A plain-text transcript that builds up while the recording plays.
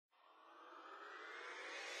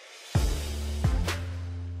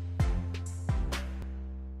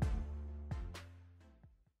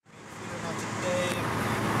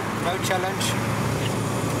challenge.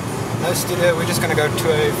 No studio, we're just going to go to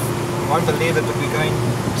a, you won't believe it, but we're going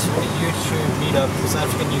to a YouTube meetup, South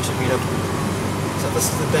African YouTube meetup. So this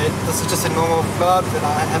is the day, this is just a normal vlog that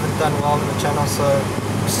I haven't done well on the channel, so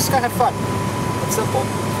let's just go have fun. It's simple.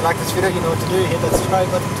 If you like this video, you know what to do. Hit that subscribe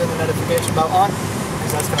button, turn the notification bell on,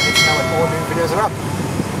 because that's going to let you know when all new videos are up.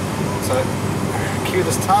 So, cue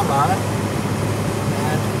this timeline,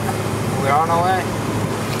 and we're on our way.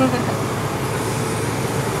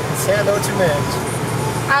 Say hello to me.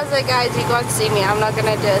 How's it, guys? You can't see me. I'm not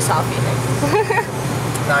gonna do a selfie thing.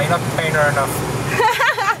 No, you're not paying her enough.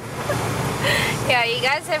 Yeah, you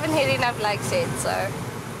guys haven't hit enough likes yet, so.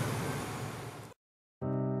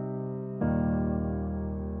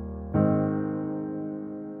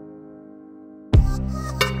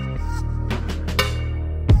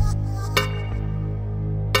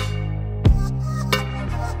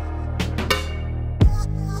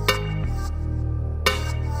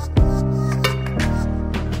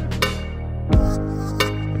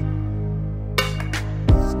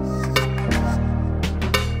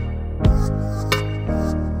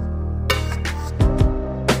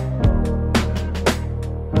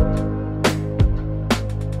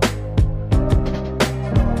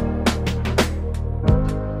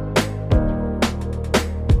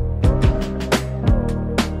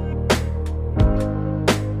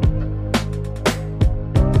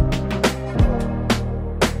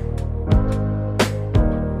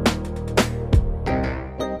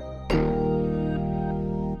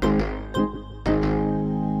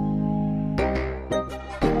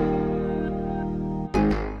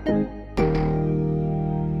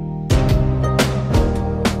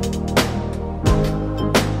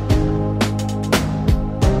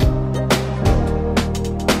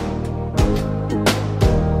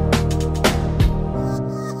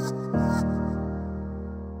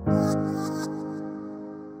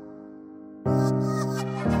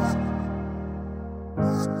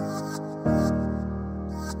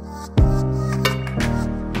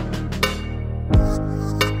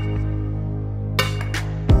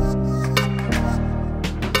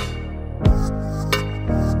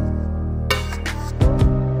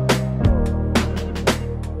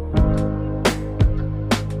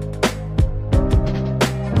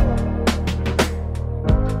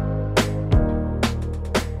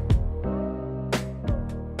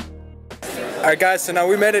 Alright guys, so now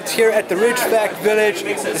we made it here at the Ridgeback Village.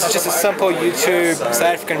 This is just a simple YouTube South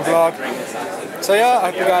African vlog. So yeah,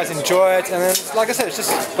 I hope you guys enjoy it, and then like I said, it's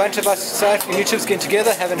just a bunch of us South African YouTubers getting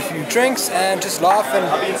together, having a few drinks and just laugh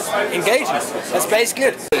and engaging. That's basically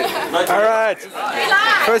it. Alright,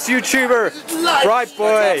 first YouTuber,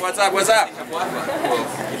 BraaiBoy. What's up, what's up?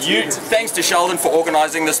 Thanks to Sheldon for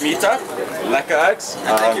organising this meetup. Lekker uit.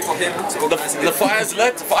 Thank you for him. The fire's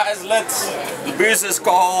lit, the booze is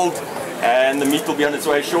cold, and the meat will be on its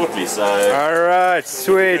way shortly, so... Alright,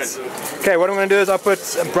 sweet. Okay, what I'm going to do is I'll put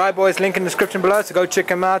BraaiBoy's link in the description below, so go check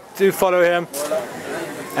him out, do follow him.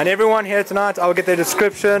 And everyone here tonight, I'll get their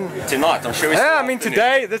description. Tonight, I'm sure yeah, I mean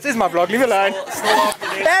today, this is my vlog, leave me alone.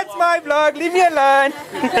 That's my vlog, leave me alone.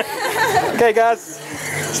 Okay guys,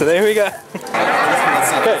 so there we go.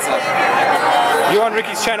 Okay. You're on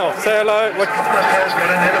Ricky's channel. Say hello.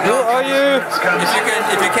 Who are you?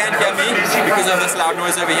 If you can't hear me because of this loud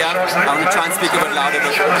noise over here, I'm going to try and speak a bit louder.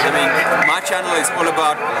 But I mean, my channel is all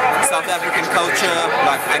about South African culture.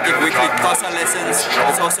 Like I give weekly Xhosa lessons.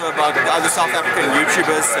 It's also about the other South African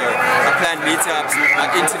YouTubers. So I plan meetups,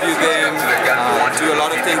 I interview them, do a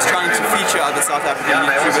lot of things, trying to feature other South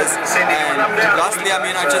African YouTubers. And lastly, I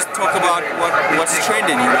mean, I just talk about what's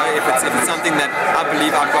trending. You know, if it's something that I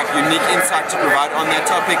believe I've got unique insight to provide on that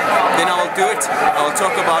topic, then I will do it. I will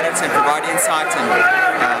talk about it and provide insight, and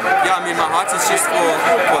yeah, I mean my heart is just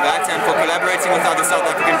for that and for collaborating with other South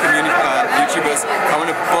African YouTubers. I want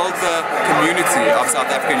to build the community of South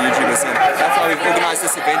African YouTubers, and that's why we've organised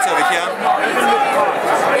this event over here.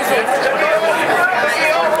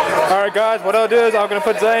 Alright guys, what I'll do is I'm going to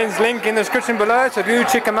put Zane's link in the description below, so do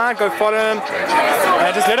check him out, go follow him,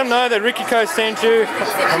 and just let him know that Ricky Co sent you,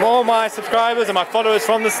 from all my subscribers and my followers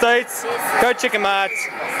from the States. Go check him out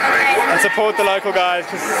and support the local guys,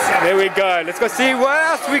 because there we go. Let's go see what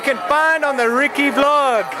else we can find on the Ricky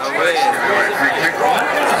vlog.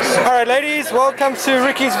 Alright ladies, welcome to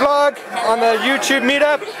Ricky's vlog on the YouTube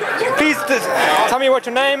meetup. Please tell me what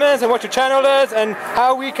your name is and what your channel is and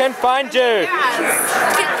how we can find you.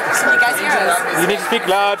 Can you guys hear us? You need to speak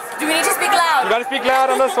loud. Do we need to speak loud? You gotta speak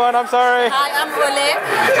loud on this one, I'm sorry. Hi, I'm Ole.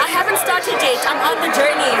 I haven't started yet. I'm on the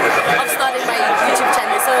journey of starting my YouTube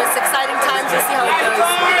channel, so it's exciting times. We'll see how it goes.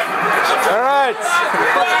 Alright.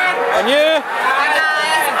 And you? Hi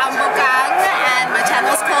guys, I'm Bokang and my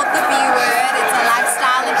channel is called The Bee.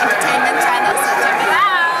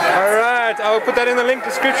 I will put that in the link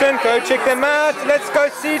description. Go check them out. Let's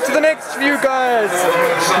go see to the next few guys.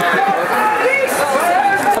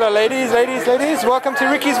 Hello ladies. Welcome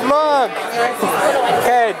to Ricky's vlog.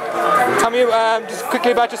 Okay, tell me just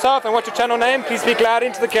quickly about yourself and what's your channel name. Please speak loud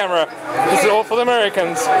into the camera. This is all for the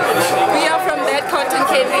Americans. We are from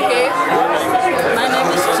ThatCottonCandyHair. My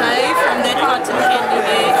name is Jacques from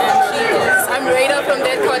ThatCottonCandyHair, and I'm Lorinda from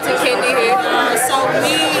ThatCottonCandyHair. so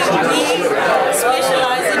we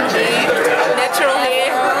specialize in hair, Natural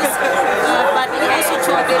hair. but we also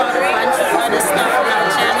talk about a bunch of other stuff on our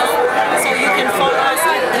channel. So you can follow us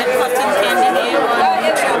at ThatCottonCandyHair on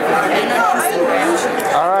YouTube and on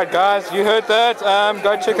Instagram. Alright guys, you heard that.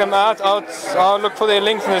 Go check them out. I'll look for their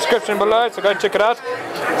links in the description below, so go check it out.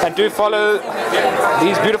 And do follow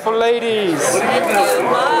these beautiful ladies.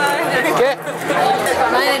 Okay.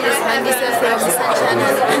 My name is Mandisa from Sunshine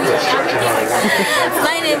and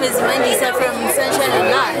My name is Mandisa from Sunshine and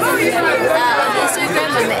Light. On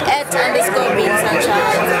Instagram I'm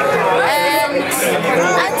 @_beansunshine. And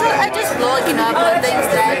I just vlog, you know, about things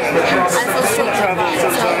that I feel strong about.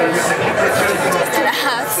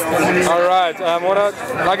 Alright,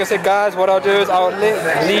 like I said guys, what I'll do is I'll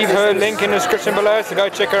leave her link in the description below, so go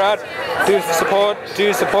check her out. Do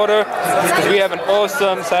support her, because we have an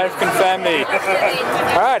awesome South African family.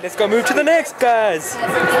 Alright, let's go move to the next guys.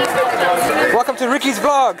 Welcome to Ricky's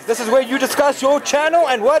vlog. This is where you discuss your channel,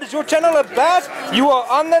 and what is your channel about? You are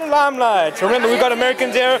on the limelight. Remember, we've got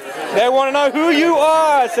Americans here, they want to know who you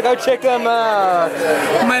are, so go check them out.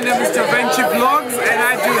 My name is Jovenchi Vlogs, and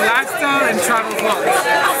I do lifestyle and travel vlogs.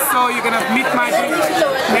 So you're gonna meet my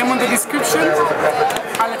name on the description.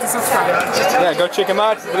 I'll let you subscribe. Yeah, go check them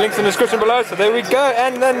out. The link's in the description below. So there we go.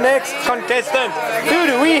 And the next contestant. Who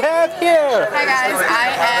do we have here? Hi guys, I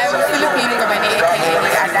am Phillipine AKA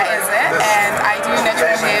BraaiBoy, and I do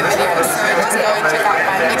natural hair videos. So just go and check out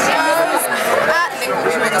my videos. Link will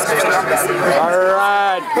be in the description, obviously.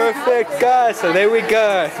 Alright, perfect guys. So there we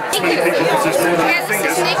go. We've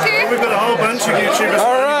got a whole bunch of YouTubers.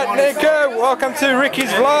 Alright, Nico, welcome to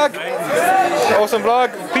Ricky's vlog. Awesome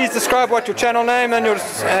vlog. Please describe what your channel name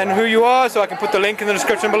and who you are, so I can put the link in the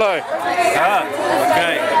description below.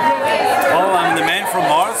 Okay. Well, I'm the man from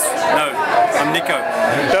Mars. No, I'm Nico.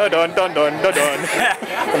 Dun dun dun dun dun.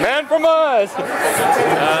 The man from Mars.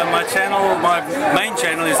 My main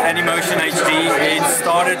channel is AneMotion-HD. It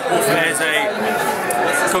started off as a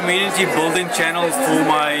community building channel for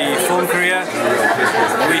my film career,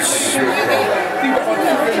 which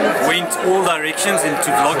went all directions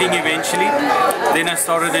into vlogging eventually. Then I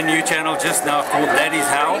started a new channel just now called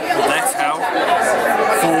That's How,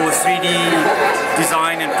 for 3D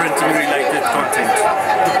design and printing related content.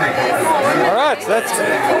 Alright, that's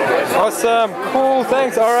awesome. Cool,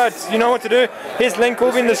 thanks. Alright, you know what to do. His link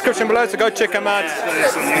will be in the description below, so go check him out.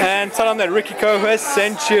 And tell him that Ricky Co has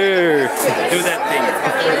sent you. Do that thing.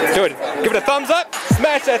 Do it. Give it a thumbs up.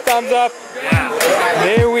 Smash that thumbs up.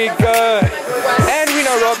 There we go. And we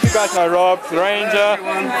know Rob. You guys know Rob, the Ranger.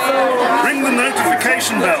 Ring the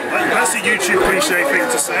notification bell. That's a YouTube cliche thing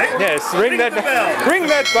to say. Yes, ring that bell. Ring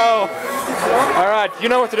that bell. Alright, you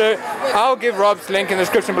know what to do. I'll give Rob's link in the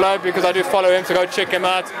description below because I do follow him, so go check him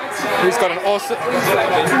out. He's got an awesome...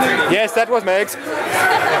 Yes, that was Megs.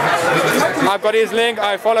 I've got his link,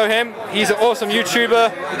 I follow him. He's an awesome YouTuber.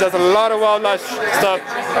 He does a lot of wildlife stuff.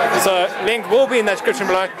 So link will be in the description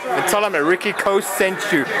below. And tell him that Ricky Co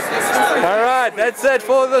sent you. Alright, that's it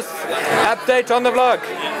for this update on the vlog.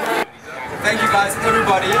 Thank you guys,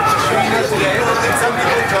 everybody, for showing us today. Some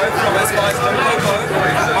people drove from as far as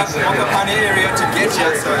Bokang area to get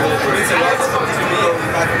here, so it means a lot to me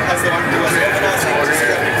as the one who was organizing to see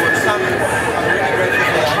that people would come. I'm really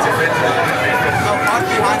grateful for that. Our part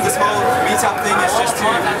behind this whole meetup thing is just to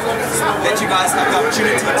let you guys have the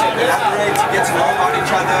opportunity to collaborate, to get to know about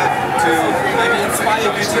each other, to maybe inspire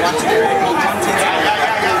you to want to create more content.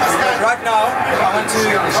 Right now, I want to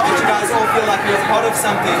let you guys all feel like you're part of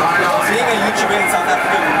something. Being a YouTuber in South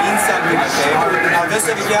Africa means something, okay? Now this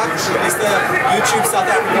over here is the YouTube South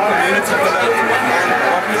African community pillar, and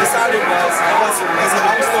what we decided was, there's a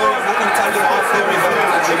long story, I'm not going to tell you the whole story, but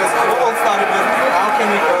because we all started with, how can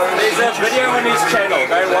we go? There's a video on his channel,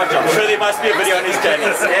 go watch it. I'm sure there must be a video on his channel.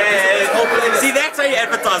 Yeah. See, that's how you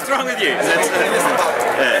advertise. What's wrong with you?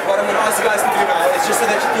 What I'm going to ask you guys to do now is just so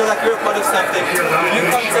that you feel like you're a part of something. If you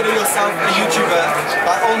consider yourself a YouTuber,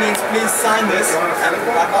 by all means please sign this, and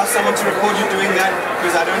I've asked someone to record you doing that,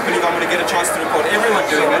 because I don't believe I'm going to get a chance to record everyone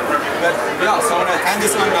doing it. But yeah, so I'm going to hand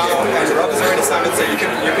this on now, and Rob has already signed it, so you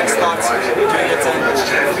can start doing it. And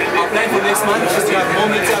our plan for next month is to have more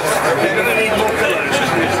meetups. We're going to have more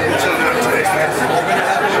collaborations. We're going to have more.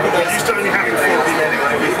 You used to only have 4 people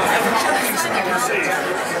anyway.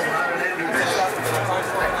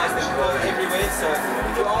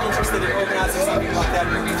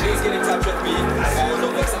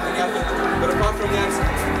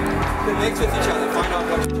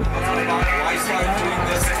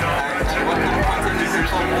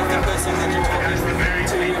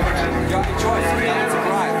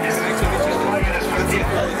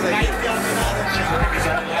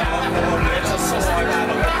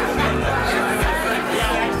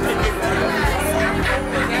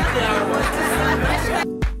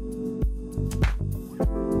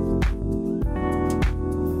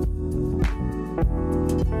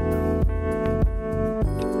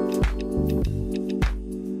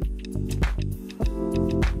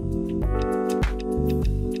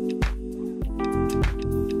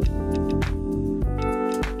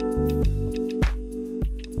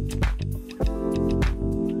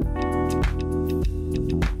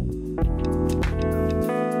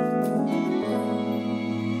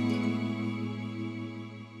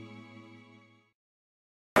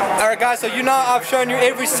 Alright guys, so you know I've shown you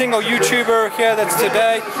every single YouTuber here that's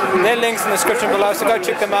today. Their links in the description below, so go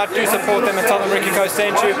check them out, do support them and tell them Ricky Co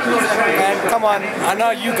sent you. And come on, I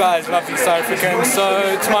know you guys love these South Africans,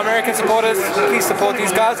 so to my American supporters, please support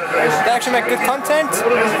these guys. They actually make good content,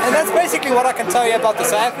 and that's basically what I can tell you about the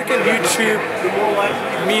South African YouTube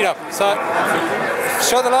meetup. So,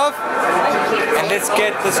 show the love, and let's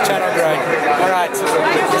get this channel growing. Alright,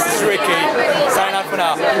 this is Ricky, signing out for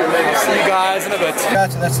now. I'll see you guys in a bit.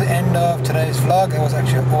 Guys, so that's the end of today's vlog. It was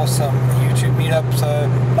actually an awesome YouTube meetup. So,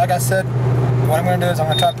 like I said, what I'm going to do is I'm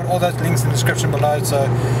going to try to put all those links in the description below. So,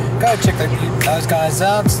 go check those guys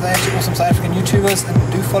out. So they're actually awesome South African YouTubers, and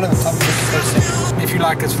do follow the top 50%. If you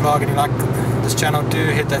like this vlog and you like this channel, do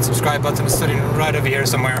hit that subscribe button. It's sitting right over here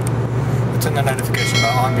somewhere. Turn the notification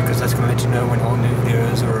bell on because that's going to let you know when all new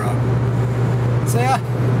videos are up. So yeah,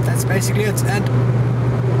 that's basically it. And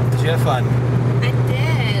did you have fun? I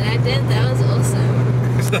did, that was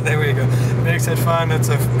awesome. So there we go. Megs had fun. It's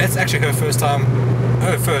actually her first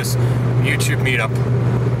YouTube meetup.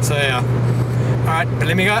 So yeah. Alright, but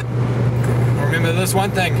let me go. Remember this one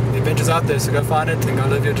thing, the adventure's out there, so go find it and go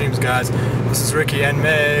live your dreams, guys. This is Ricky and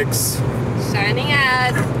Megs. Shining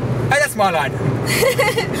out. Hey, that's my line.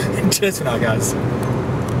 Cheers for now, guys.